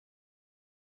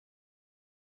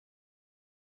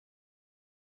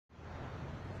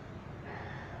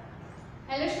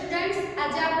Hello students,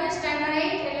 આજે આપણે standard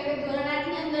 8 એટલે કે ધોરણ 8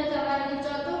 ની અંદર તમારો જે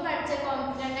ચોથો પાઠ છે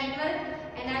કોમ્પ્યુટર નેટવર્ક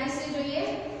એના વિશે જોઈએ.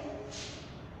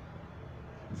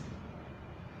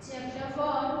 Chapter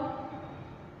 4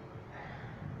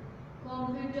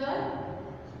 computer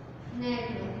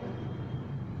network.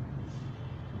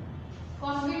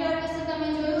 કોમ્પ્યુટર વિશે તમે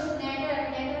જોયું.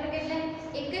 નેટવર્ક એટલે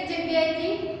એક જ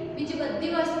જગ્યાએથી બીજી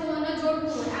બધી વસ્તુઓને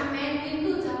જોડતું હોય. આ મેઇન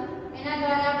બિંદુ છે, એના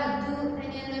દ્વારા બધું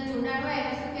એની અંદર જોડાણ હોય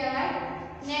એને શું કહેવાય?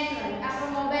 નેટવર્ક. આપણો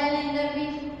મોબાઈલ ની અંદર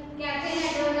બી ક્યાંથી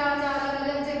નેટવર્ક આવે છે? અલગ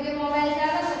અલગ જગ્યાએ મોબાઈલ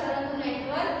ચાલે છે, પરંતુ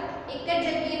નેટવર્ક એક જ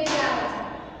જગ્યાએથી આવે છે.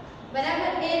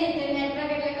 બરાબર? એ રીતે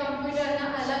નેટવર્ક એટલે કમ્પ્યુટરના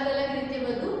અલગ અલગ રીતે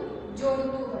બધું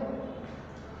જોડતું હોય.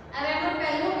 હવે આપણે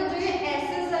પહેલું જોઈએ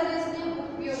એસેસરીઝની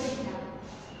ઉપયોગિતા.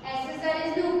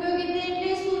 એસેસરીઝની ઉપયોગિતા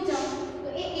એટલે શું છે? તો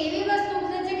એ એવી વસ્તુ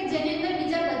છે કે જેની અંદર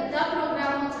બીજા બધા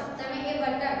પ્રોગ્રામો છે. તમે એ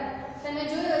બટન તમે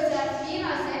જોયું હશે, આ સ્ક્રીન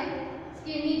હશે,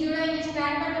 સ્ક્રીનની જોડે અહીં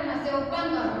સ્ટાર્ટ બટન હશે, ઓપન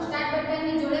કરો. સ્ટાર્ટ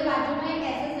બટનની જોડે બાજુમાં એક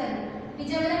એસેસરી,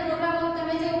 બીજા બધા પ્રોગ્રામો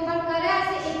તમે જે ઓપન કર્યા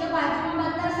હશે એ તો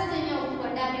બાજુમાં બતાવશે જ અહીંયા ઉપર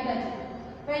ડાબી બાજુ,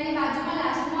 પણ એની બાજુમાં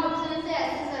લાસ્ટમાં ઓપ્શન છે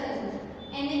એસેસરીઝ.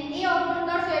 એને એ ઓપન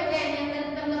કરશો એટલે એની અંદર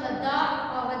તમને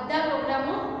બધા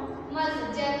પ્રોગ્રામો મળશે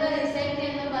જે અંદર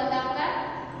રિસેન્ટની અંદર બતાવતા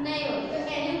નહીં હોય. તો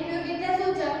એની ઉપયોગિતા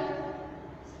શું છે?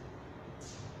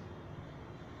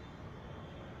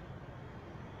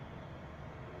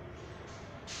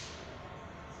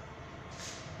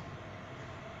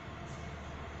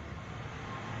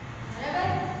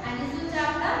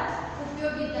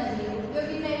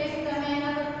 ઉપયોગિતા એટલે તમે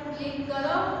એના પર ક્લિક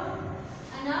કરો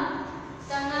અને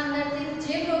તમને અંદરથી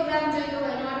જે પ્રોગ્રામ જોઈતો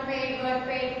હોય, Notepad,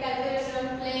 WordPad, calculator,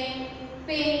 plane,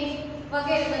 pant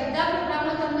વગેરે બધા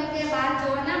પ્રોગ્રામો તમને કે બહાર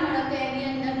જોવા ના મળે તો એની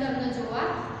અંદર તમને જોવા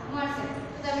મળશે.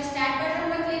 તો તમે સ્ટાર્ટ બટન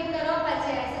પર ક્લિક કરો,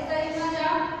 પછી એસેસરીઝમાં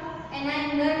જાઓ, એના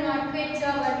અંદર નોટપેડ છે,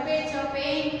 વર્ડપેડ છે,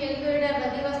 પેન્ટ, કેલ્ક્યુલેટર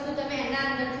બધી વસ્તુ તમે એના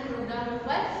અંદરથી પ્રોગ્રામ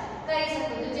ઉપર કરી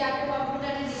શકો છો જે આપણે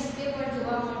કોમ્પ્યુટરની ડિસ્પ્લે પર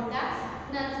જોવા મળતા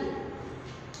નથી.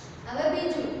 હવે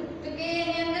બીજું તો કે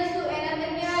એની અંદર શું, એના અંદર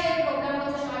કેવા એ પ્રોગ્રામો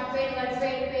છે, નોટપેડ,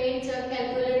 વર્ડપેડ, પેન્ટ છે,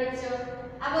 કેલ્ક્યુલેટર છે,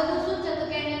 આ બધું શું છે તો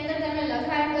કે એની અંદર તમે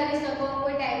લખાણ કરી શકો,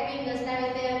 કોઈ ટાઈપિંગ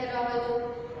દસ્તાવેજ તૈયાર કરવા હોય તો.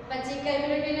 પછી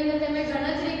કેલ્ક્યુલેટરની અંદર તમે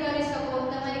ગણતરી કરી શકો,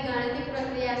 તમારી ગાણિતિક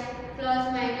પ્રક્રિયા પ્લસ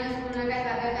માઈનસ ગુણાકાર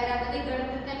ભાગાકાર આ બધી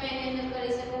ગણતરી તમે એની અંદર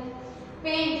કરી શકો.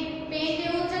 પેન્ટ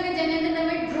એવું છે કે જેની અંદર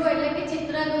તમે ડ્રો એટલે કે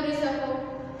ચિત્ર દોરી શકો.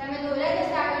 તમે દોર્યા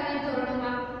જશે આગળના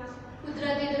ધોરણોમાં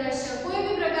કુદરતી દ્રશ્ય, કોઈ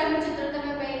બી પ્રકારનું ચિત્ર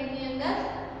તમે પેન્ટની અંદર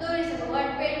દોરી શકો.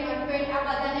 વર્ડપેડ, નોટપેડ આ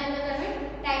બધાની અંદર તમે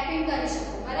ટાઈપિંગ કરી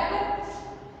શકો. બરાબર?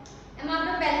 એમાં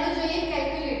આપણે પહેલું જોઈએ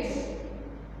કેલ્ક્યુલેટર.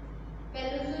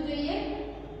 પહેલું શું જોઈએ?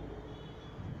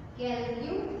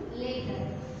 કેલ્ક્યુલેટર.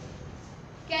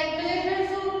 કેલ્ક્યુલેટર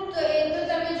શું? તો એ તો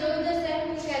તમે જોયું જશે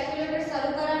કે કેલ્ક્યુલેટર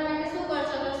શરૂ કરવા માટે શું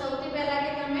કરશો તો સૌથી પહેલા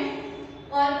કે તમે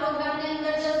ઓલ પ્રોગ્રામની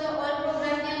અંદર જશો. ઓલ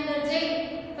પ્રોગ્રામની અંદર જઈ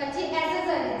પછી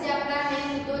એસેસરીઝ જે આપણા મેઇન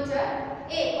મુદ્દો છે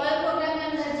એ ઓલ પ્રોગ્રામની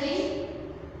અંદર જઈ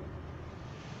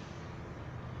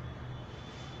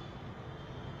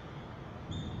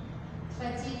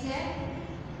પછી છે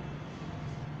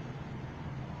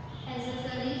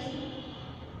એસેસરીઝ,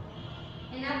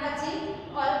 એના પછી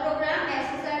ઓલ પ્રોગ્રામ,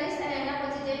 એસેસરીઝ અને એના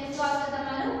પછી જે શું આવશે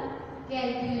તમારું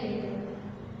કેલ્ક્યુલેટર.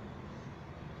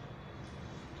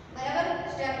 બરાબર?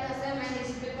 સ્ટેપ થશે મેં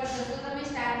ડિસ્પ્લે પર જશો, તમે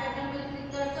સ્ટાર્ટ બટન પર ક્લિક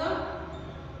કરશો.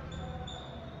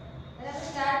 બરાબર?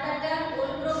 Start button,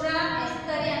 all programme,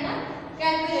 accessory અને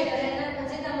કેલ્ક્યુલેટર. એના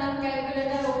પછી તમારું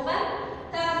કેલ્ક્યુલેટર ઓપન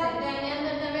થશે તો એની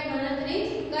અંદર તમે ગણતરી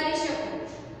કરી શકો.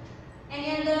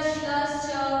 એની અંદર પ્લસ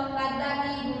છે,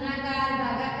 બાદબાકી, ગુણાકાર,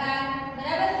 ભાગાકાર,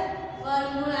 બરાબર?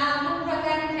 વર્ગમૂળ આ અમુક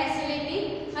પ્રકારની ફેસિલિટી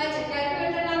હોય છે.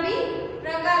 કેલ્ક્યુલેટરના બી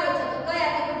પ્રકારો છે. તો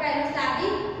કયા? તો પહેલું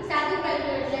સાદું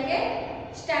કેલ્ક્યુલેટર એટલે કે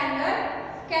સ્ટાન્ડર્ડ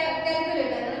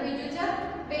કેલ્ક્યુલેટર, અને બીજું છે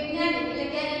વૈજ્ઞાનિક એટલે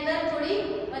કે એની અંદર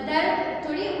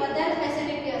થોડી વધારે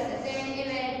ફેસિલિટી હશે. તો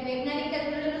એ વૈજ્ઞાનિક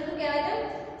કેલ્ક્યુલેટર શું કહેવાય છે?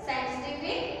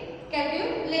 Scientific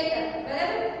calculator.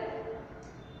 બરાબર?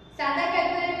 સાદા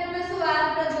કેલ્ક્યુલેટરમાં શું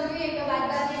આપણે જોઈએ કે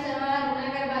બાદબાકી, સરવાળા,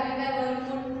 ગુણાકાર, ભાગાકાર,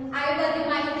 વર્ગમૂળ આવી બધી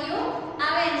માહિતીઓ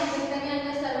આવે ને તો તમે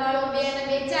અંદર સરવાળો 2 અને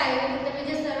 2 4 એટલે તમે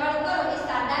જે સરવાળો કરો એ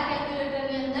સાદા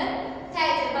કેલ્ક્યુલેટરની અંદર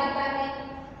થાય છે. બાદબાકી,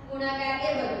 ગુણાકાર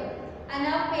એ બધું. અને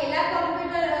પેલા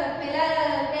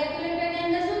કેલ્ક્યુલેટરની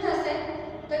અંદર શું થશે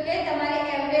તો કે તમારે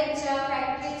એવરેજ છે,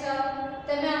 ફેક્ટરી છે,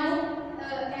 તમે અમુક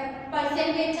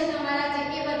પર્સન્ટેજ છે તમારા જે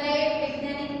એ બધા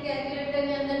વૈજ્ઞાનિક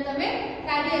કેલ્ક્યુલેટરની અંદર તમે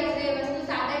કાઢી શકશો. એ વસ્તુ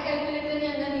સાદા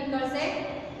કેલ્ક્યુલેટરની અંદર નીકળશે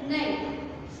નહીં.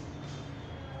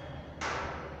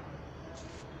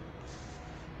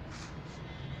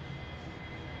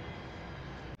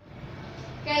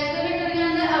 કેલ્ક્યુલેટરની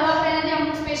અંદર આવા પહેલા જે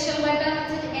અમુક સ્પેશિયલ બટન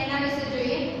છે એના વિશે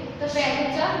જોઈએ. તો પહેલું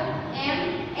છે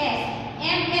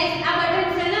MS. આ બટન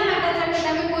શેના માટે છે કે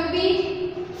તમે કોઈ બી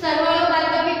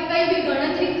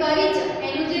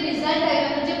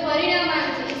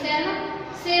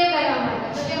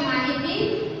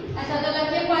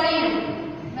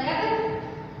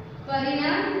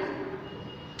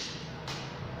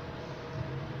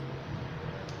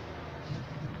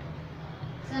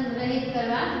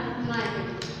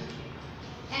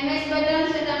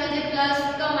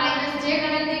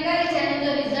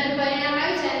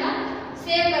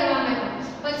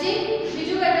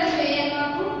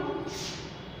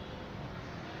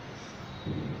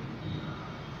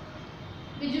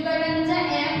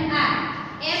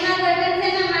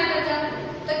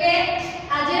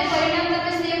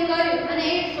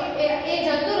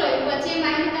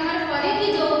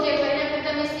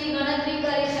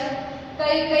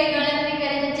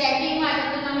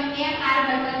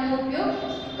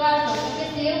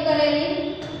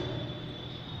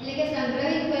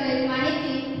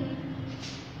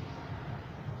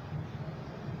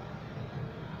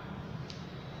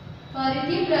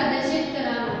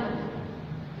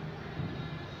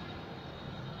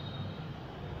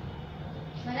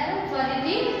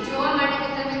ફરીથી જોવા માટે કે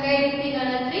તમે કઈ રીતની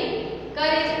ગણતરી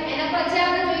કરી છે. એના પછી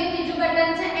આપણે જોઈએ ત્રીજું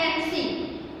બટન છે MC.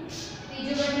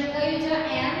 ત્રીજું બટન કયું છે?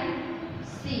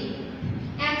 MC.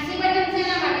 MC બટન છે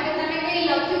એના માટે કે તમે કઈ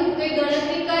લખ્યું, કઈ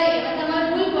ગણતરી કરી, એમાં તમારે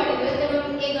ભૂલ પડી હોય તો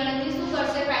એ ગણતરી શું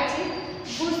કરશે? પાછી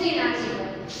ભૂસી નાખશે.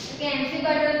 કે MC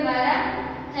બટન દ્વારા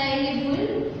થયેલી ભૂલ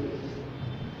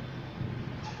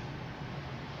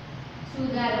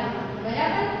સુધારવા.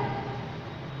 બરાબર?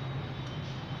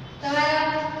 તમારા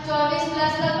 24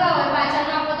 પ્લસ લખવા હોય,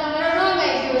 પાછળનો આંકડો તમારો રોંગ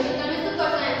આવી ગયો તો તમે શું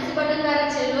કરશો? MC બટન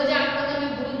દ્વારા છેલ્લો જે આંકડો તમે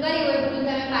ભૂલ કરી હોય, ભૂલ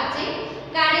તમે પાછી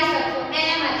કાઢી શકશો.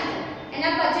 એના માટે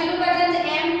એના પછીનું બટન છે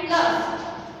M પ્લસ.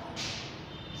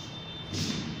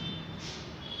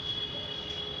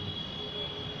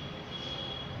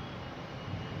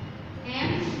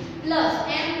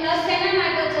 M પ્લસ શેના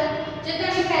માટે છે? જે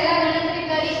તમે પહેલા ગણતરી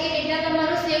કરી એ ડેટા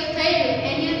તમારો સેવ થઈ ગયો,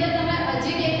 એની અંદર તમારે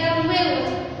હજી ડેટા ઉમેરવો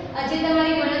છે, હજી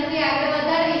તમારી ગણતરી આગળ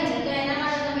વધારવી છે, તો એના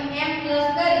માટે તમે M પ્લસ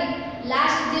કરી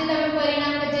લાસ્ટ જે તમે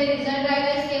પરિણામ જે રિઝલ્ટ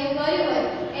આવ્યું સેવ કર્યું હોય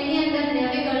એની અંદર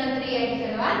નવી ગણતરી એડ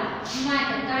કરવા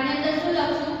માટે. તો આની અંદર શું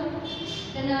લખશું?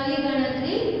 તો નવી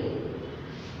ગણતરી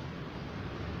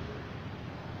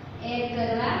એડ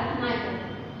કરવા માટે.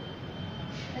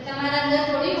 તો તમારા અંદર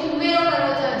થોડી ઉમેરો કરો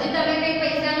છો, હજી તમે કઈ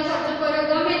પૈસાનો ખર્ચો કર્યો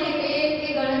ગમે તે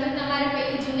ગણતરી તમારે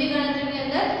પહેલી જૂની ગણતરીની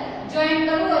અંદર જોઈન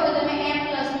કરવું હોય તો તમે M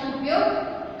પ્લસ નો ઉપયોગ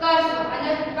કરશો.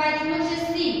 અને પાંચમું છે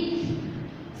C.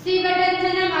 C બટન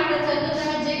શેના માટે છે? તો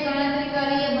તમે જે ગણતરી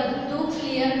કરી એ બધું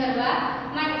ક્લિયર કરવા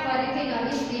માટે, ફરીથી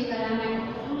નવી C કરવા માટે.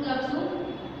 શું લખશું?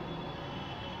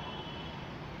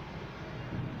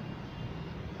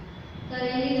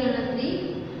 કરેલી ગણતરી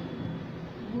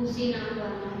ભૂસી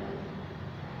નાખવા માટે.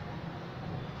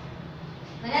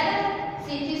 બરાબર? C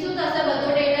થી શું થશે? બધો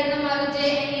ડેટા તમારો જે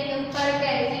એની ઉપર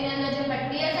કેરેક્ટરની અંદર જે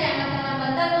પટ્ટી હશે એમાં તમારે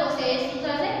બતાવતો હશે એ શું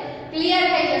થશે? ક્લિયર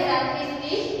થઈ જશે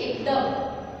આખી એકદમ.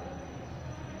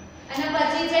 અને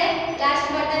પછી છે લાસ્ટ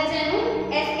બટન છે એનું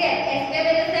એસ્કેપ. એસ્કેપ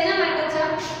એટલે શેના માટે છે?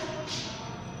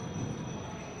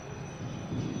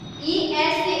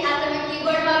 ESC. આ તમે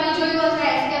કીબોર્ડમાં બી જોયું હશે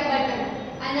એસ્કેપ બટન,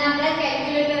 અને આપણા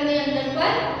કેલ્ક્યુલેટરની અંદર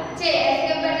પણ છે.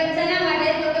 એસ્કેપ બટન શેના માટે?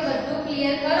 તો કે બધું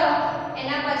ક્લિયર કરો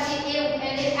એના પછી એ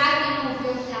આ કીનો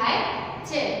ઉપયોગ થાય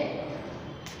છે.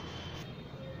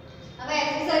 હવે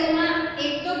એક્સેસરીમાં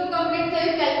એક તો કમ્પ્લીટ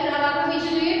થયું કેલ્ક્યુલેટર. આપણે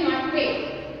બીજું જોઈએ નોટપેડ.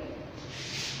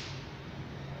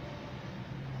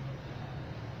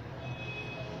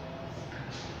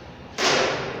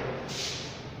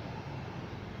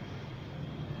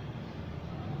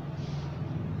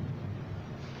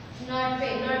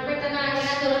 નોટપેડ તમે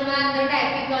આગળના ધોરણમાં અંદર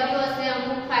ટાઈપિંગ કર્યું હશે,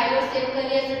 અમુક ફાઇલો સેવ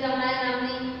કરી હશે તમારા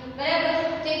નામની. બરાબર?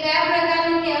 તે કયા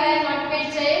પ્રકારનું કહેવાય નોટપેડ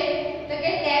છે? તો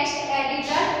કે text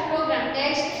editor programme.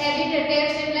 Text editor,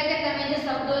 text એટલે કે તમે જે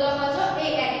શબ્દો લખો છો એ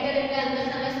એડિટર, એટલે અંદર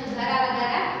તમે સુધારા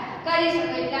વધારા કરી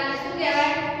શકો. એટલે આને શું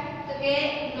કહેવાય? તો કે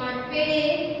નોટપેડ એ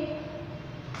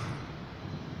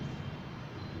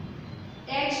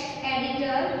ટેક્સ્ટ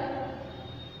એડિટર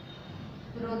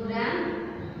પ્રોગ્રામ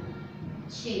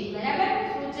છે. બરાબર?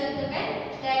 શું છે? તો કે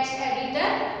ટેક્સ્ટ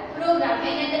એડિટર પ્રોગ્રામ.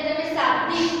 એની અંદર તમે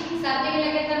શાબ્દિક એટલે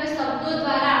કે તમે શબ્દો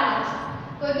દ્વારા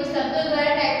કોઈ બી શબ્દો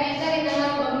દ્વારા ટાઈપિંગ કરી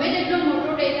તમારો ગમે તેટલો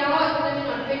મોટો ડેટા હોય તો તમે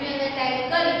નોટપેડની અંદર ટાઈપ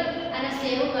કરી અને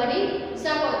સેવ કરી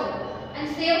શકો છો. અને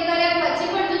સેવ કર્યા પછી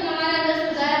પણ જો તમારા અંદર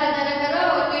સુધારા વધારા કરવા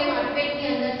હોય તો એ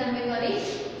નોટપેડની અંદર તમે કરી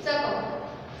શકો.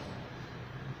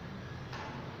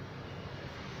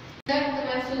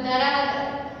 તમારા સુધારા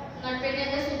નોટપેડની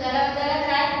અંદર સુધારા વધારા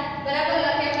થાય. બરાબર?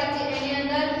 લખ્યા પછી એની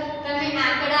અંદર તમે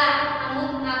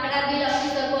અમુક આંકડા બી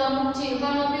લખી શકો, અમુક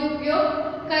ચિહ્નોનો બી ઉપયોગ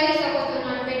કરી શકો છો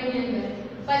નોટપેડની અંદર.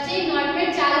 પછી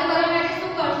નોટપેડ ચાલુ કરવા માટે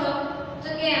શું કરશો? તો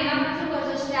કે એમાં પણ શું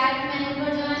કરશો? સ્ટાર્ટ મેનુ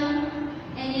પર જવાનું,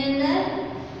 એની અંદર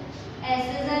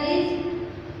એસેસરીઝ,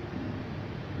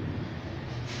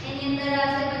 એની અંદર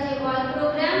આવશે પછી ઓલ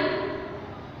પ્રોગ્રામ,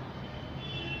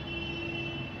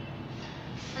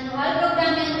 અને ઓલ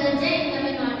પ્રોગ્રામની અંદર જઈ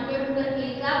તમે નોટપેડ ઉપર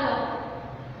ક્લિક આપો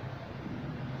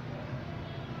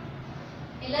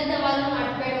એટલે તમારું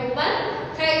નોટપેડ ઓપન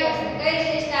થઈ જશે. કઈ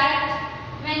રીતે? સ્ટાર્ટ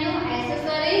મેનુ,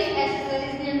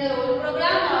 એસેસરીઝની અંદર ઓલ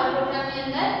પ્રોગ્રામ, ઓલ પ્રોગ્રામની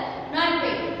અંદર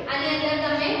નોટપેડ. આની અંદર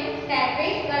તમે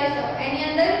ટાઈપિંગ કરી શકો. એની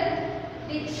અંદર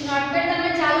નોટપેડ તમે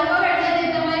ચાલુ કરો એટલે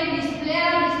તમારી ડિસ્પ્લે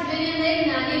ડિસ્પ્લેની અંદર એક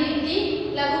નાની લીટી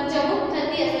લઘુક ઝબુક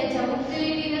થતી હશે. ઝબુકતી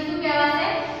લીટીને શું કહેવાશે?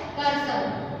 કર્સર.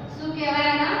 શું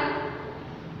કહેવાય આના?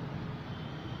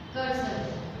 કર્સર.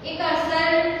 એ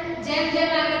કર્સર જેમ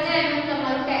જેમ આગળ જાય એમ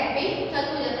તમારું ટાઈપિંગ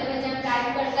થતું જશે. તમે જેમ ટાઈપ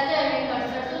કરતા જાવ એટલે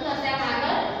કર્સર શું થશે? આમ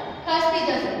આગળ ખસતી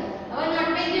જશે. હવે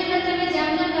નોટપેડની અંદર તમે જેમ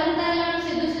જેમ લખતા જાવ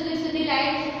સીધી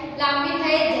લાઈન લાંબી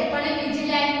થઈ જાય, પણ એ બીજી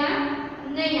લાઈનમાં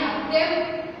નહીં આવે. કેમ?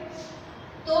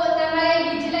 તો તમારે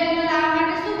બીજી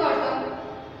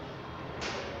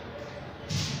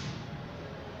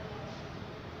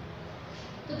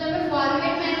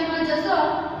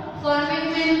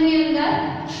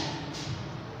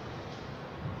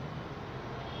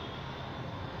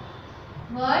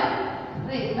વર્ડ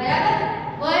વેટ બરાબર.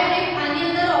 વર્ડ વેટ આની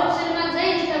અંદર ઓપ્શનમાં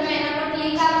જઈને તમે એના પર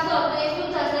ક્લિક આપશો તો એ શું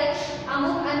થશે,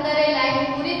 અમુક અંતરે લાઈન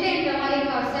પૂરી થઈ તમારી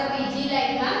કર્સર બીજી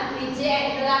લાઈનમાં નીચે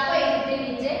એન્ટર આપો એ રીતે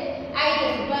નીચે આવી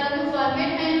જશે. પરંતુ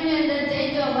ફોર્મેટ મેનુની અંદર જઈ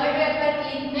જો વર્ડ વેટ પર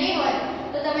ક્લિક નહીં હોય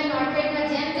તો તમે નોટપેડમાં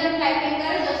જેમ જેમ ટાઈપિંગ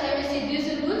કરો છો તમે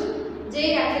સીધું જ જઈ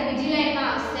રાખશે, બીજી લાઈનમાં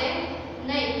આવશે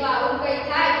નહીં. તો આવું કંઈ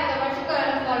થાય તો તમારે શું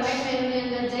કરવાનું, ફોર્મેટ મેનુની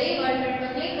અંદર જઈ વર્ડ વેટ પર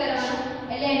ક્લિક કરવાનું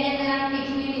એટલે એની અંદર આ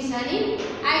ટીકની નિશાની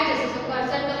આવી જશે. તો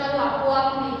કર્સર તમારું આપોઆપ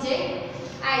નીચે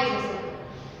આવી જશે.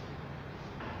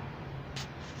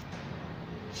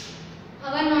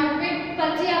 હવે નોટપેડ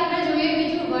પછી આપણે જોઈએ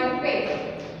બીજું વર્ડપેડ.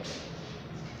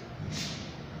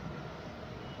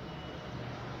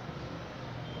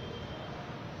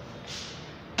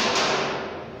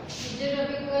 બીજો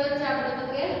ટોપિક કયો છે આપણો તો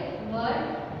કે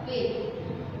વર્ડપેડ.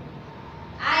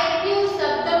 આ એક કેવું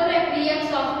શબ્દ પ્રક્રિયક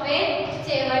સોફ્ટવેર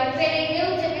છે. વર્ડપેડ એ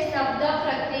કેવું છે કે શબ્દ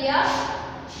પ્રક્રિયક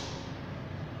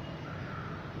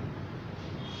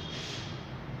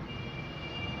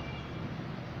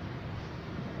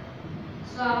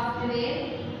સોફ્ટવેર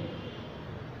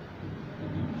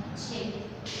છે.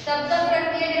 શબ્દ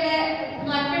પ્રક્રિયા એટલે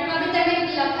નોટપેડમાં બી તમે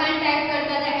લખાણ ટાઈપ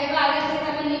કરતા હતા એવા આવે છે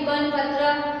તમે નિબંધ પત્ર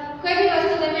કોઈ બી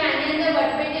વસ્તુ તમે આની અંદર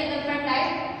વર્ડપેડની અંદર પણ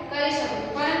ટાઈપ કરી શકો.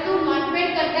 પરંતુ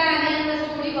નોટપેડ કરતા આની અંદર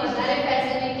થોડી વધારે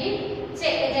ફેસિલિટી છે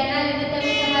કે જેના લીધે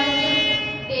તમે તમારું જે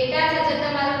ડેટા છે, જે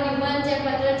તમારું નિબંધ છે,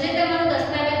 પત્ર જે તમારું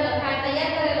દસ્તાવેજ લખાણ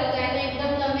તૈયાર કરેલો છે એને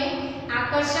એકદમ તમે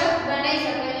આકર્ષક બનાવી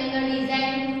શકો. એની અંદર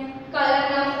ડિઝાઇન,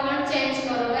 કલરના ફોન્ટ ચેન્જ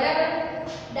કરો બરાબર.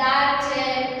 ડાર્ક છે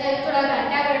થોડા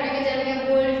ઘાટા કરો કે જેમ કે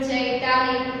બોલ્ડ છે,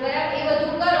 ઇટાલિક બરાબર એ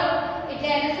બધું કરો એટલે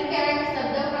એને શું કહેવાય કે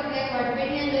શબ્દ પ્રક્રિયા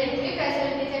વર્ડપેડની અંદર એટલી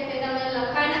ફેસિલિટી છે કે તમે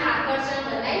લખાણ આકર્ષક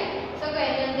બનાવી શકો.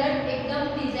 એની અંદર એકદમ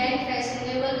ડિઝાઇન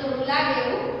ફેશનેબલ થોડું લાગે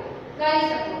એવું કરી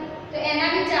શકો. તો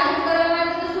એના બી ચાલુ કરવા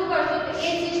માટે તો શું કરશો કે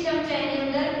એ સિસ્ટમ છે એની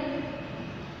અંદર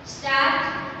સ્ટાર્ટ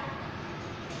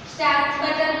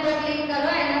બટન પર ક્લિક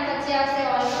કરો. એના પછી આવશે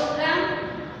ઓલ પ્રોગ્રામ.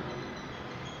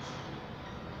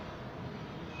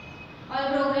 ઓલ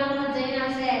પ્રોગ્રામમાં જઈને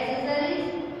આવશે એસેસરીઝ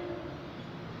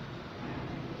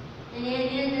અને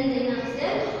એની અંદર જઈને આવશે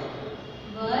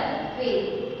વર્ડપેડ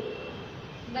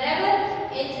બરાબર.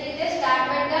 એ જ રીતે સ્ટાર્ટ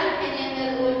બટન એની અંદર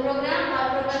ઓલ પ્રોગ્રામ, ઓલ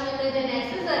પ્રોગ્રામની અંદર જઈને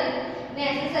એસેસરીઝ ને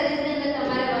એસેસરીઝની અંદર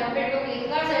તમારે વર્ડપેડ પર ક્લિક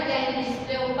કરશો એટલે એની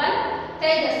ડિસ્પ્લે ઓપન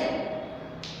થઈ જશે.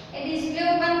 એ ડિસ્પ્લે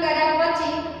ઓપન કર્યા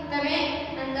પછી તમે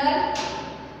અંદર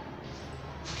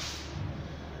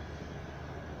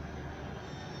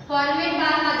ફોર્મેટ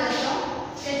બારમાં જશો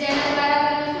કે જેના દ્વારા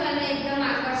તમે શું એને એકદમ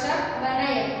આકર્ષક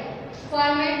બનાવી શકો.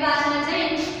 ફોર્મેટ બારમાં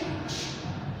જઈને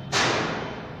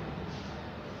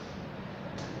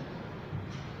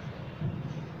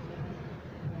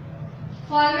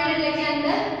ફોર્મેટ એટલે કે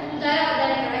અંદર સુધારા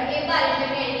વધારે કરવા એ બાર એટલે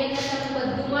કે એની અંદર તમને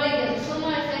બધું મળી જશે. શું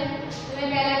મળશે? તમે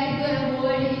પહેલા કીધું એમ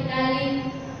બોલ્ડ, ઇટાલિક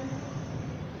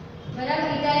બરાબર.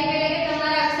 ઇટાલિક એટલે કે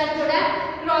તમારા અક્ષર થોડા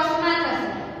ક્રોસમાં થશે.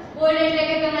 બોલ્ડ એટલે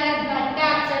કે તમારા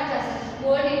ઘાટા અક્ષર થશે.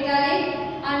 બોલ્ડ, ઇટાલિક,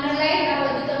 અંડરલાઇન આ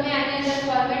બધું તમે આની અંદર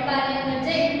ફોર્મેટ બારની અંદર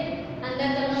જઈ અંદર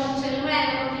તમને ઓપ્શન મળે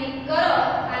એના પર ક્લિક કરો.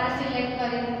 આને સિલેક્ટ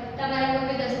કરી તમારા કોઈ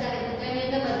બી દસ્તાવેજ તો એની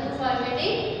અંદર બધું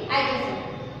ફોર્મેટિંગ આવી જશે.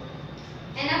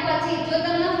 એના પછી જો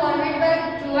તમને ફોર્મેટ બાર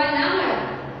જોવા ના મળે,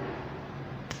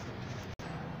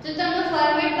 જો તમને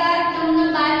ફોર્મેટ બાર તમને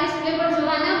બાર ડિસ્પ્લે પર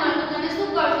જોવા ના મળે તો તમે શું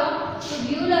કરશો તો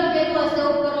વ્યૂ લખેલું હશે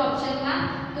ઉપર ઓપ્શનમાં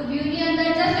તો વ્યૂ ની અંદર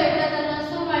જશો એટલે તમને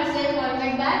શું મળશે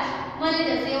ફોર્મેટ બાર મળી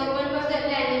જશે. ઓપન કરશો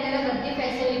એટલે એની અંદર બધી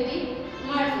ફેસિલિટી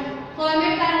મળશે.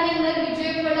 ફોર્મેટ બાર ની અંદર બીજો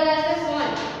એક ફોલ્ડર હશે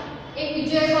ફોન્ટ. એક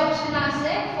બીજો એક ઓપ્શન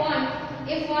આવશે ફોન્ટ.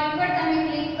 એ ફોન્ટ પર તમે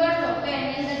ક્લિક કરશો તો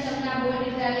એની અંદર તમને બોલ્ડ,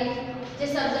 ઇટાલિક જે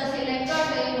શબ્દ સિલેક્ટ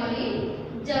કરશો એ મળી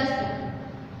જશે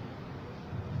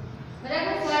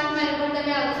બરાબર. ફોન્ટ મેનુ પર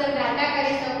તમે અક્ષર ઘાટા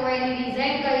કરી શકો, એની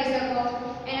ડિઝાઇન કરી શકો,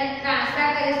 એને ટ્રાન્સફર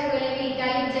કરી શકો એટલે કે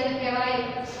ઇટાલિક જેને કહેવાય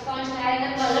ફોન્ટ સ્ટાઇલ અને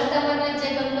કલર તમારે જે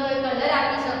ગમતો હોય કલર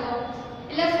આપી શકો.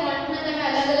 એટલે ફોન્ટને તમે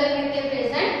અલગ અલગ રીતે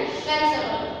પ્રેઝન્ટ કરી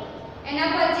શકો. એના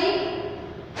પછી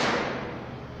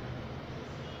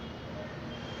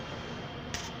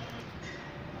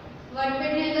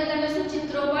વર્ડપેડની અંદર તમે શું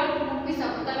ચિત્રો પણ મૂકી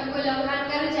શકો. તમે કોઈ લખાણ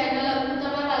કર્યું છે એના લખનું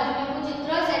તમારા બાજુમાં કોઈ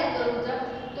ચિત્ર સેટ કરવું છે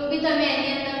તો બી તમે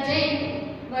એની અંદર જઈને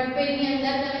વર્ડપેડની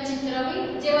અંદર તમે ચિત્ર બી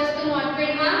જે વસ્તુ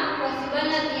નોટપેડમાં પોસિબલ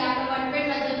નથી આપણે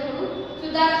વર્ડપેડમાં જે થોડું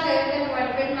સુધારો કર્યો કે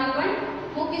વર્ડપેડમાં પણ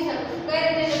મૂકી શકો. કઈ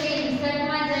રીતે તો કે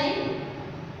ઇન્સર્ટમાં જઈ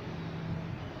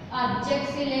ઓબ્જેક્ટ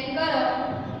સિલેક્ટ કરો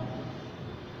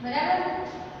બરાબર.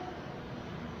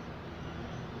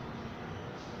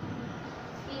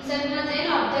 ઇન્સર્ટમાં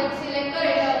જઈને ઓબ્જેક્ટ સિલેક્ટ કરો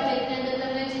એટલે ઓબ્જેક્ટની અંદર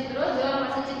તમને ચિત્રો જોવા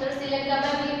મળશે. ચિત્ર સિલેક્ટ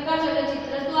કરવા ક્લિક કરશો એટલે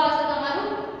ચિત્ર શું આવશે તમારું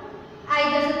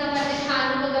આવી જશે. તમારે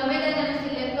ખાનું તો ગમે તે તમે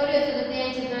સિલેક્ટ કર્યું છે તો તે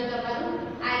ચિત્ર તમારું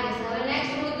આવી જશે. હવે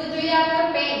નેક્સ્ટ મુદ્દો જોઈએ આપણે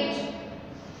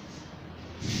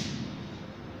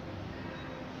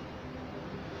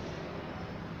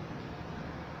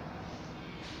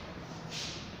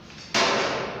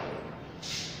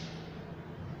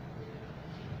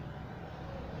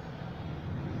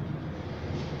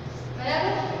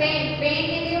પેન્ટ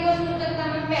એટલે વસ્તુ તો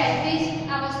તમે પહેલેથી જ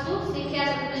આ વસ્તુ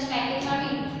શીખ્યા છો. તમને સ્ટાર્ટિંગમાં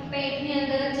બી પેન્ટની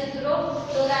અંદર ચિત્રો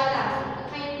દોરાતા હશે.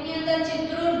 પેન્ટની અંદર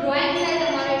ચિત્રો ડ્રોઈંગ થાય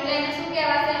તમારે એટલે એને શું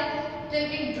કહેવાશે? તો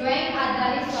કે ડ્રોઈંગ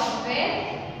આધારિત સોફ્ટવેર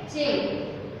છે.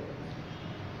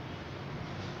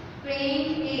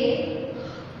 પેન્ટ એ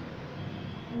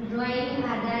ડ્રોઈંગ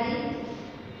આધારિત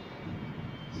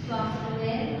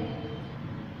સોફ્ટવેર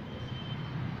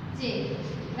છે.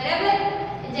 બરાબર?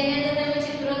 જેની અંદર તમે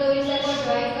ચિત્રો દોરી શકો,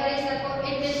 ડ્રોઈંગ કરી શકો.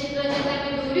 એટલે ચિત્ર જે તમે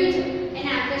દોર્યું છે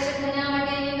એને આકર્ષક બનાવવા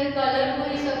માટે એની અંદર કલર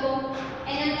પૂરી શકો.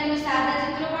 એના અંદર તમે સાદા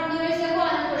ચિત્રો પણ દોરી શકો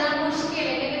અને થોડા મુશ્કેલ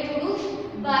એટલે કે થોડું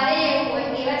ભારે એવું હોય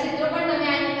એવા ચિત્રો પણ તમે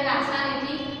આની અંદર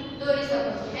આસાનીથી દોરી શકો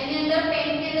છો. એની અંદર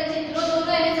પેનની અંદર ચિત્રો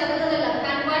દોરો અને સાથે સાથે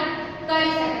લખાણ પણ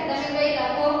કરી શકાય. તમે કઈ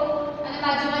લખો અને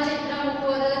બાજુમાં ચિત્ર મૂકો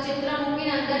તો ચિત્ર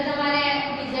મૂકીને અંદર તમારે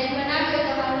ડિઝાઇન બનાવી હોય,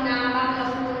 તમારું નામ આમ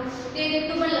લખવું તે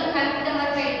રીતનું પણ લખાણ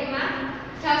તમારા પેનમાં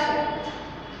થશે.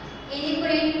 એની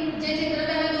પ્રિન્ટ જે ચિત્ર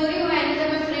તમે દોર્યું હોય એની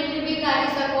તમે પ્રિન્ટ બી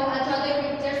કાઢી શકો અથવા તો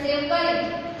પિક્ચર સેવ કરી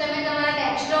તમે તમારા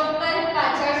ડેસ્કટોપ પર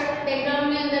પાછળ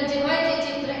બેકગ્રાઉન્ડની અંદર જે હોય તે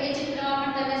ચિત્ર એ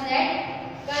ચિત્રમાં પણ તમે સેટ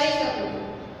કરી શકો છો.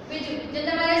 બીજું જે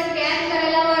તમારે સ્કેન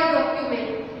કરેલા હોય ડોક્યુમેન્ટ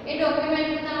એ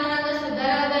ડોક્યુમેન્ટ તમારા અંદર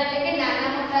સુધારા વધારા એટલે કે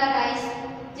નાના મોટા રાઈસ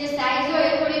જે સાઈઝ હોય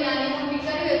એ થોડી નાની મોટી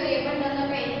કરવી હોય તો એ પણ તમને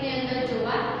પેન્ટની અંદર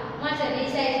જોવા મળશે.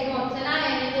 રીસાઈઝનું ઓપ્શન આવે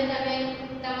એની અંદર તમે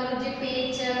તમારું જે પેજ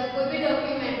છે કોઈ બી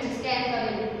ડોક્યુમેન્ટ છે સ્કેન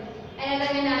કરેલું એને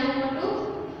તમે નાનું મોટું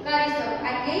કરી શકો.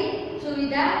 આટલી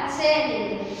સુવિધા છે એની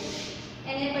અંદર.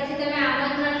 એને પછી તમે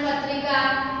આમંત્રણ પત્રિકા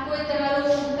કોઈ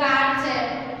તમારું કાર્ડ છે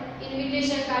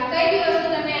ઇન્વિટેશન કાર્ડ કઈ બી વસ્તુ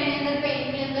તમે એની અંદર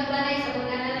પેન્ટની અંદર બનાવી શકો.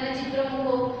 નાના નાના ચિત્રો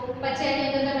મૂકો પછી એની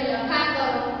અંદર તમે લખાણ કરો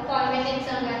ફોર્મેટિંગ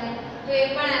સંગાથે તો એ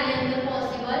પણ આની અંદર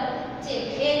પોસિબલ છે.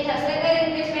 એ થશે કઈ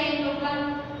રીતે પેન્ટ ઉપર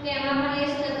તો એમાં પણ એ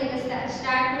જ થશે કે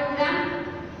સ્ટાર્ટ પ્રોગ્રામ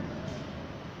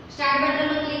સ્ટાર્ટ બટન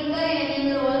પર ક્લિક કરી એની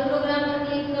અંદર ઓલ પ્રોગ્રામ પર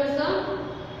ક્લિક કરશો.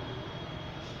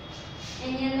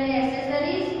 એની અંદર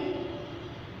એસેસરીઝ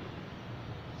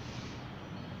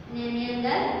અને એની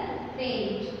અંદર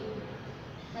પેન્ટ.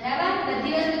 બરાબર?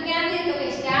 બધી વસ્તુ ક્યાંથી તો કે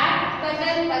સ્ટાર્ટ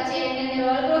બટન પછી એની અંદર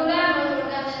ઓલ પ્રોગ્રામ ની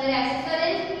અંદર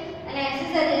એસેસરીઝ અને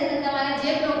એસેસરીઝ તમારે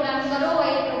જે પ્રોગ્રામ કરવો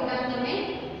હોય એ પ્રોગ્રામ તમે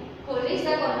ખોલી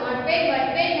શકો. નોટપેડ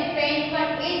વર્ડપેડ ને પેન્ટ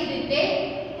પણ એ જ રીતે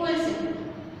ખુલશે.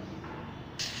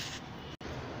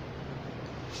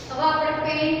 હવે આપણે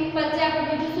પેન્ટ પછી આપણે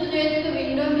બીજું શું જોઈએ તો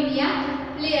window media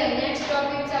player. Next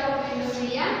topic છે આપણો વિન્ડો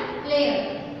મીડિયા પ્લેયર.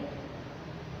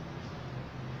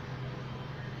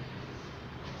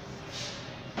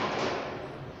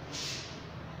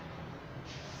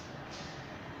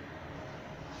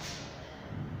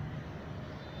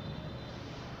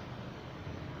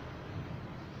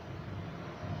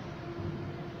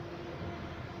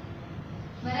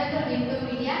 બરાબર? Window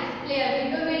media player.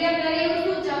 Window media player એવું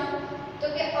શું છે તો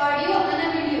કે ઓડિયો અને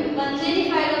વિડિયો બંનેની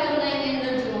ફાઇલો તમને એની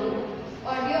અંદર જોવાનું.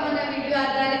 ઓડિયો અને વિડિયો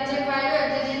આધારિત જે ફાઇલ હોય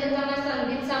જેની અંદર તમે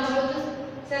સંગીત સાંભળો તો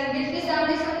સંગીત બી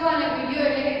સાંભળી શકો અને વિડિયો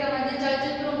એટલે કે તમારે જે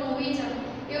ચલચિત્રો મૂવી છે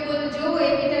એવું બધું જોવું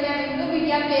એ બી તમે આ વિન્ડો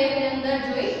મીડિયા પ્લેયરની અંદર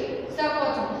જોઈ શકો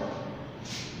છો.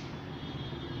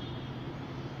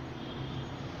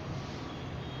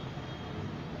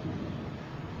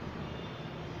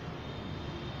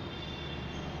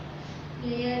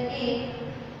 પ્લેયર એ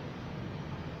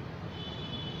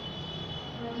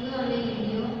ઓડિયો અને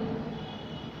વિડિયો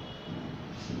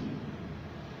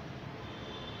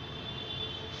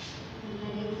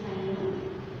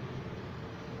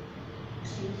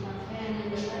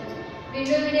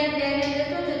વિન્ડો મીડિયા પ્લેયરની અંદર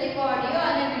શું છે કે ઓડિયો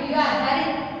અને વિડિયો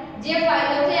આધારિત જે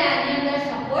ફાઇલો છે આની અંદર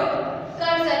સપોર્ટ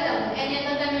કરશે. એની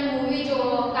અંદર તમે મૂવી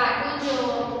જોવો, કાર્ટૂન જોવો,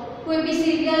 કોઈ બી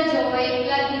સિરિયલ જોવો,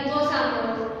 એકલા ગીતો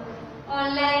સાંભળો,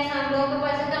 ઓનલાઈન સાંભળો કે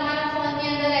પછી તમારા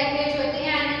ફોનની અંદર એટેચ હોય તો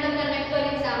આની અંદર કનેક્ટ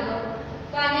કરીને સાંભળો.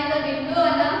 તો આની અંદર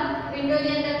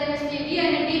વિન્ડોની અંદર તમે સીડી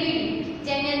અને ડીવીડી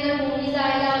જેની અંદર મૂવીઝ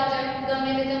આવેલા હોય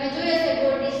ગમે તે તમે જોઈ હશે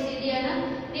ગોલ્ડી સીડી અને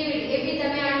ડીવીડી એ બી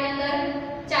તમે આની અંદર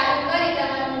ચાલુ કરી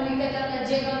તમારા મૂવી કે તમને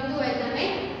જે ગમતું હોય તમે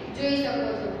જોઈ શકો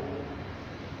છો.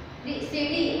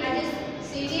 સીડી આજે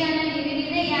સીડી અને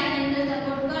ડીવીડી ને આની અંદર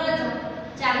સપોર્ટ કરો છો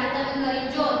ચાલુ તમે કરી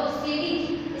જો તો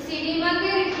સીડીમાં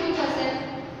કેવી રીતનું થશે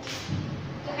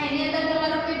તો એની અંદર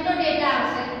તમારો કેટલો ડેટા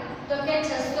આવશે તો કે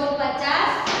 650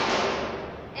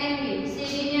 MB.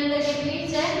 સીડી ની અંદર કેટલી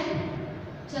છે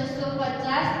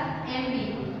 650 MB.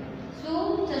 શું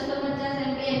 650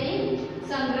 MB એની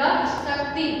સંગ્રહ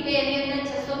શક્તિ કે એની અંદર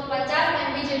 650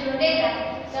 MB જેટલો ડેટા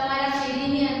તમારા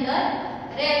સીડી ની અંદર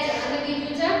રહે છે. અને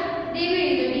બીજું છે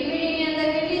ડીવીડી. તો ડીવીડી ની અંદર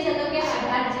કેટલી છે તો કે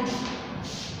 18 GB.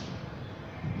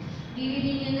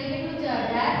 ડીવીડી ની અંદર કેટલું છે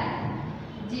 18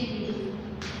 GB.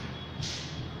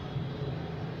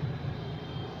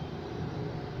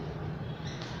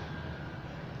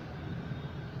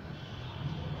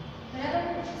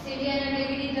 સીડી અને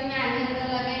ડીવીડી તમે આની અંદર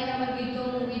લગાવીને તમે ગીતો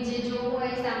મૂવી જે જોવું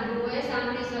હોય સાંભળવું હોય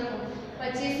સાંભળી શકો.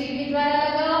 પછી સીડી દ્વારા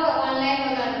લગાવો કે ઓનલાઈન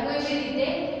લગાવો કોઈ બી રીતે,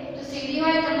 તો સીડી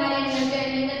હોય તમારે એની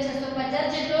અંદર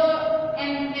 650 જેટલો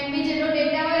એમબી જેટલો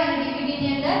ડેટા હોય અને ડીવીડી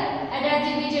ની અંદર 18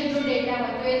 જીબી જેટલો ડેટા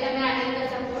હોય, તો એ તમે આની અંદર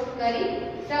સપોર્ટ કરી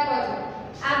શકો છો.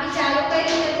 આ બી ચાલુ કઈ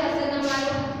રીતે થશે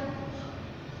તમારું?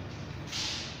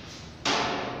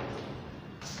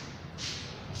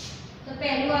 તો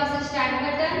પહેલું આવશે સ્ટાર્ટ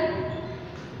બટન,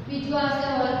 બીજું આવશે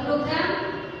ઓલ પ્રોગ્રામ,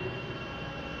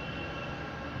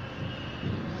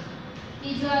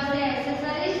 ત્રીજું આવશે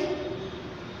એસેસરીઝ,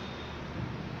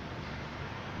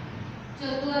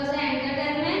 ચોથું આવશે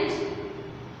એન્ટરટેનમેન્ટ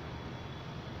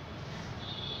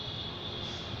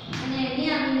અને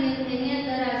એની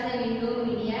અંદર આવશે વિન્ડો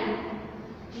મીડિયા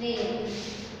પ્લેયર.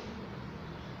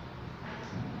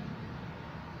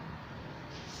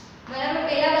 બરાબર,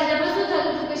 પહેલા બધામાં શું થતું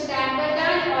હતું કે સ્ટાર્ટ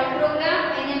બટન, ઓલ પ્રોગ્રામ,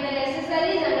 એની અંદર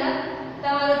એસેસરીઝ અને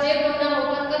તમારો જે પ્રોગ્રામ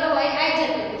ઓપન કરો હોય આવી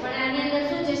જતું હતું. પણ આની અંદર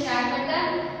શું છે? સ્ટાર્ટ બટન,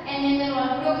 એની અંદર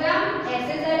ઓલ પ્રોગ્રામ,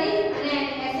 એસેસરીઝ અને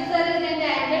એસેસરીઝ ની અંદર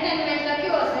એન્ટરટેનમેન્ટ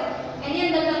લખ્યું હશે. એની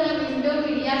અંદર તમને વિન્ડો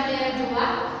મીડિયા પ્લેયર જોવા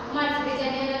મળશે કે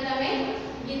જેની અંદર તમે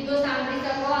ગીતો સાંભળી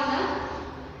શકો અને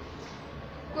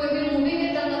કોઈ બી મૂવી કે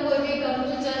તમને કોઈ બી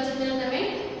ગમતું ચલચિત્ર તમે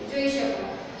જોઈ શકો.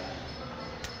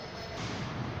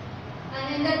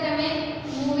 આની અંદર તમે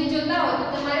મૂવી જોતા હો તો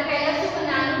તમારે પહેલા શું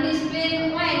નાનું ડિસ્પ્લે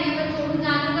હોય એની અંદર થોડું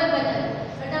નાનું કર બદલ,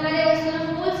 પણ તમારે વસ્તુનો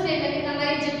ફૂલ સ્ક્રીન એટલે કે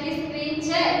તમારી જેટલી સ્ક્રીન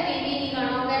છે ટીવી ની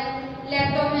ગણો કે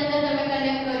લેપટોપ ની અંદર તમે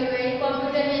કનેક્ટ કર્યું હોય,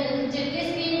 કોમ્પ્યુટર ની અંદર જેટલી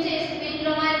સ્ક્રીન છે એ સ્ક્રીન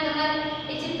પ્રમાણે તમારે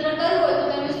એ ચિત્ર કરવું હોય તો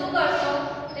તમે શું કરશો?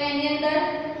 તો એની અંદર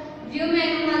વ્યૂ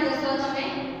મેનુમાં જશો તમે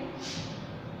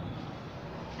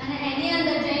અને એની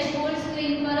અંદર જે ફૂલ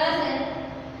સ્ક્રીન પર હશે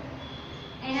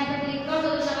એના પર ક્લિક કરશો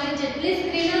તો તમારી જેટલી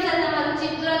સ્ક્રીન હશે તમારું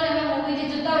ચિત્ર તમે મૂવી જે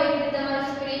જોતા હોય એટલે તમારું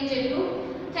સ્ક્રીન જેટલું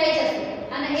થઈ જશે.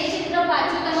 અને એ ચિત્ર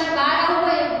પાછું તમારે બહાર આવવું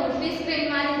હોય મોટી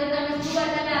સ્ક્રીનમાંથી તો તમે શું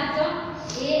બટન આપશો?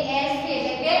 ESC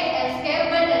એટલે કે એસ્કેપ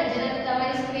બટન, જેનાથી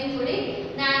તમારી સ્ક્રીન થોડી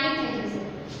નાની થઈ જશે.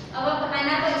 હવે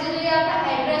આના પછી જોઈએ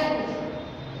આપણે એડ્રેસ બુક.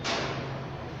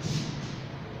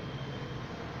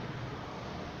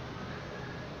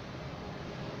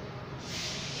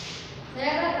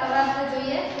 બરાબર, હવે આપણે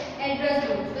જોઈએ એડ્રેસ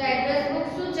બુક. તો એડ્રેસ બુક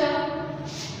શું છે?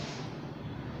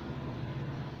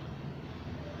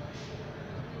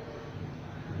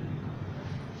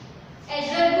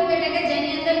 એડ્રેસ બુક એટલે કે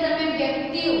જેની અંદર તમે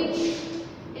વ્યક્તિઓ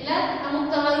એટલે અમુક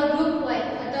તમારું ગ્રુપ હોય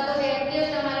અથવા તો વ્યક્તિઓ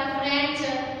તમારા ફ્રેન્ડ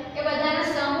છે એ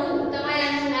બધાના સમૂહ, તમારે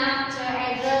એનું નામ છે,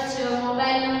 એડ્રેસ છે,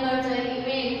 મોબાઈલ નંબર છે,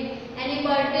 ઈમેલ, એની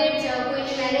બર્થડે છે,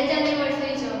 કોઈની મેરેજ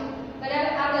એનિવર્સરી છે,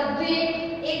 બરાબર, આ બધું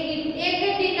એક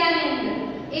ડેટાની અંદર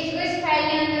એક જ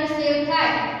ફાઇલની અંદર સેવ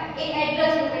થાય એ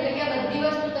એડ્રેસ બુક એટલે કે બધી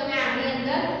વસ્તુ તમે આની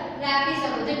અંદર રાખી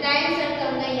શકો જે ટાઈમસર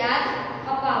તમને યાદ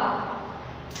અપાવે.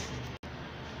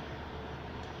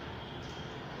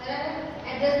 બરાબર,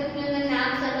 એડ્રેસ બુકની અંદર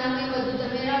નામ, સરનામું બધું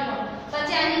તમે રાખો.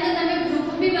 પછી આની અંદર તમે ગ્રુપ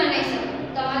બી બનાવી શકો.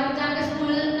 તમારું કામ કે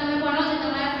સ્કૂલ તમે ભણો છો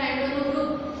તમારા ફ્રેન્ડોનું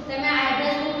ગ્રુપ, તમે આ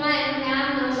એડ્રેસ બુકમાં એનું નામ,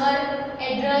 નંબર,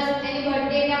 એડ્રેસ, એની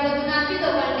બર્થડે ને આ બધું નાખી દો,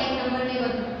 કોન્ટેક્ટ નંબર ને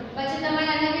બધું. પછી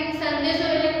તમારે આને કંઈક સંદેશો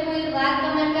એટલે કોઈ વાત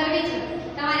તમારે કરવી છે,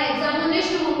 તમારે એક્ઝામનું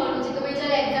લિસ્ટ મોકલવું છે, તો ભાઈ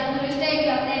ચાલો એક્ઝામનું લિસ્ટ આવી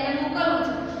ગયું આપણે એને મોકલવું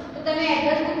છે, તો તમે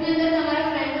એડ્રેસ બુકની અંદર તમારા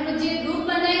ફ્રેન્ડોનું જે ગ્રુપ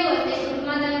બનાવ્યું હોય તે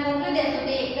ગ્રુપમાં તમે મોકલી દેશો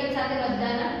તો એક જ સાથે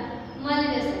બધાને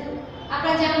મળી જશે.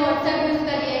 આપણે જેમ WhatsApp યુઝ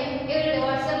કરીએ એવી રીતે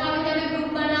WhatsAppમાં બી તમે ગ્રુપ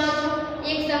બનાવો છો,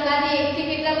 એક સંગાથે એકથી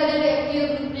કેટલા બધા વ્યક્તિઓ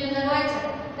ગ્રુપની અંદર હોય છે,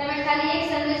 તમે ખાલી એક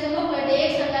સંદેશો મોકલો એટલે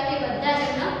એક સંગાથે બધા જ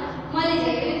એમને મળી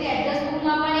જાય.